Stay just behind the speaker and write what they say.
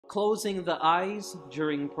Closing the eyes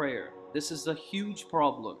during prayer. This is a huge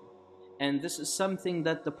problem. And this is something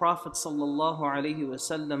that the Prophet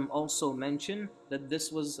ﷺ also mentioned, that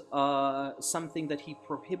this was something that he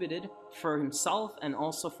prohibited for himself and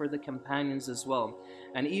also for the companions as well.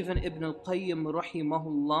 And even Ibn al-Qayyim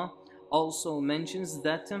rahimahullah also mentions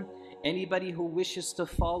that anybody who wishes to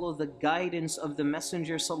follow the guidance of the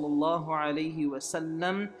Messenger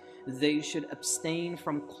ﷺ, they should abstain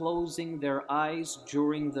from closing their eyes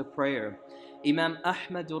during the prayer. Imam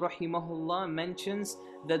Ahmad rahimahullah mentions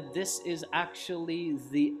that this is actually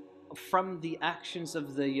from the actions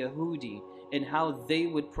of the Yahudi and how they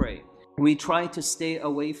would pray. We try to stay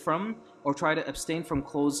away from or try to abstain from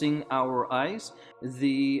closing our eyes,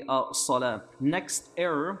 the Salah. Next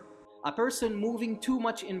error, a person moving too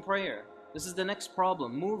much in prayer. This is the next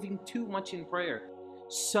problem, moving too much in prayer.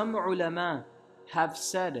 Some ulama have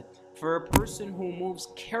said for a person who moves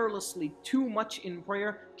carelessly too much in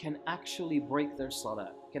prayer can actually break their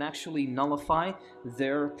salah, can actually nullify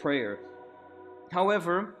their prayer.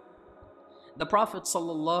 However, the Prophet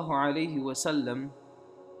ﷺ,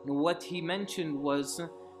 what he mentioned was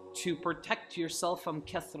to protect yourself from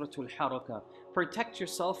kathratul haraka, protect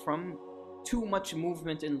yourself from too much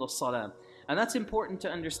movement in the salah. And that's important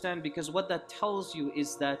to understand, because what that tells you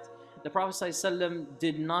is that the Prophet ﷺ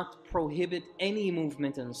did not prohibit any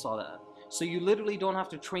movement in salah. So you literally don't have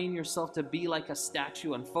to train yourself to be like a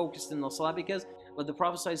statue and focused in the salah, because what the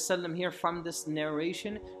Prophet ﷺ here from this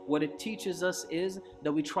narration, what it teaches us is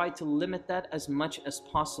that we try to limit that as much as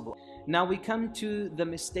possible. Now we come to the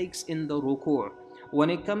mistakes in the ruku'. When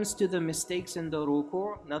it comes to the mistakes in the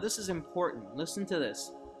ruku', now this is important, listen to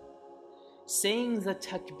this. Saying the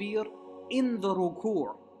takbir in the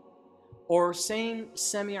ruku', or saying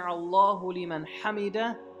Sami'a Allahu liman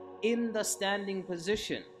hamida in the standing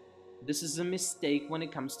position. This is a mistake when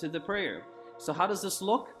it comes to the prayer. So how does this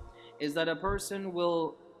look? Is that a person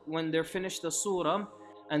will, when they're finished the surah,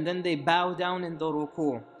 and then they bow down in the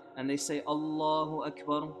ruku' and they say Allahu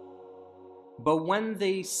Akbar. But when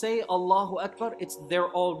they say Allahu Akbar,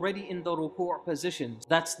 they're already in the ruku' position.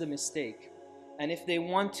 That's the mistake. And if they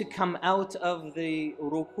want to come out of the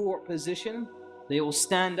ruku' position, they will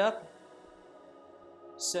stand up.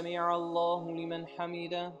 Sami'a Allahu liman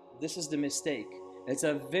hamida. This is the mistake. It's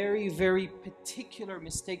a very, very particular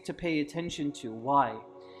mistake to pay attention to. Why?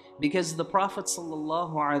 Because the Prophet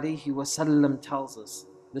ﷺ tells us,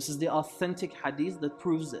 this is the authentic hadith that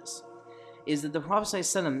proves this, is that the Prophet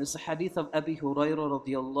ﷺ, this is a hadith of Abi Hurairah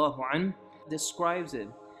radiallahu anhu, describes it,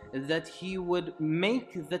 that he would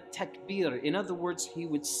make the takbir. In other words, he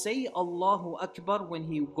would say Allahu Akbar when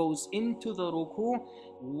he goes into the ruku',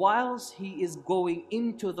 whilst he is going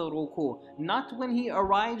into the ruku', not when he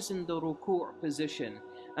arrives in the ruku' position.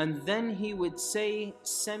 And then he would say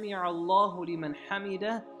Sami'a Allahu liman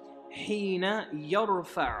hamida hina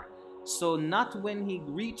yarfa'. So not when he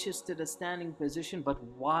reaches to the standing position, but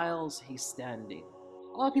whilst he's standing.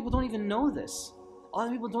 A lot of people don't even know this. A lot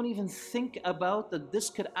of people don't even think about that this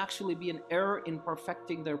could actually be an error in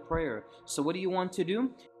perfecting their prayer. So what do you want to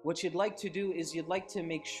do? What you'd like to do is you'd like to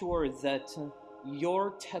make sure that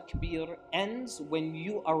your takbir ends when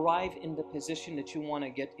you arrive in the position that you want to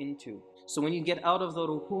get into. So when you get out of the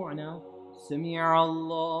ruku' now, Sami'a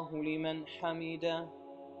Allahu liman hamida.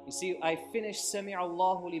 You see, I finish Sami'a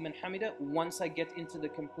Allahu liman hamida once I get into the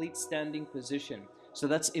complete standing position. So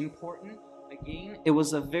that's important. Again, it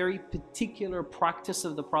was a very particular practice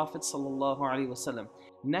of the Prophet ﷺ.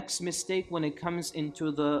 Next mistake when it comes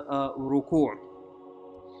into the ruku'.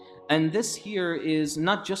 And this here is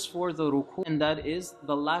not just for the ruku', and that is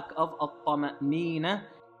the lack of at-tama'nina,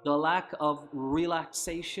 the lack of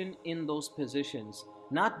relaxation in those positions.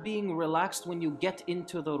 Not being relaxed when you get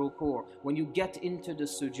into the ruku', when you get into the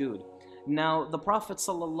sujood. Now, the Prophet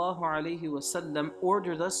ﷺ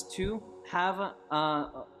ordered us to have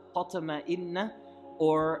tatma'inna,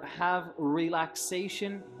 or have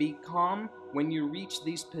relaxation, be calm when you reach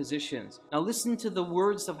these positions. Now listen to the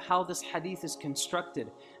words of how this hadith is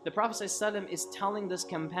constructed. The Prophet ﷺ is telling this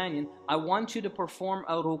companion, I want you to perform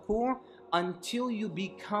a ruku' until you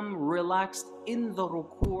become relaxed in the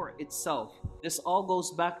ruku' itself. This all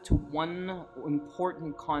goes back to one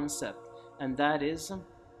important concept, and that is,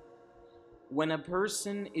 when a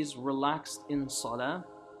person is relaxed in salah,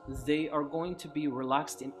 they are going to be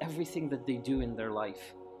relaxed in everything that they do in their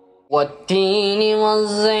life. والتين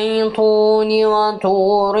والزيتون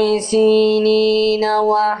وطور سينين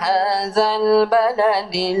وهذا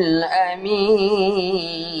البلد الأمين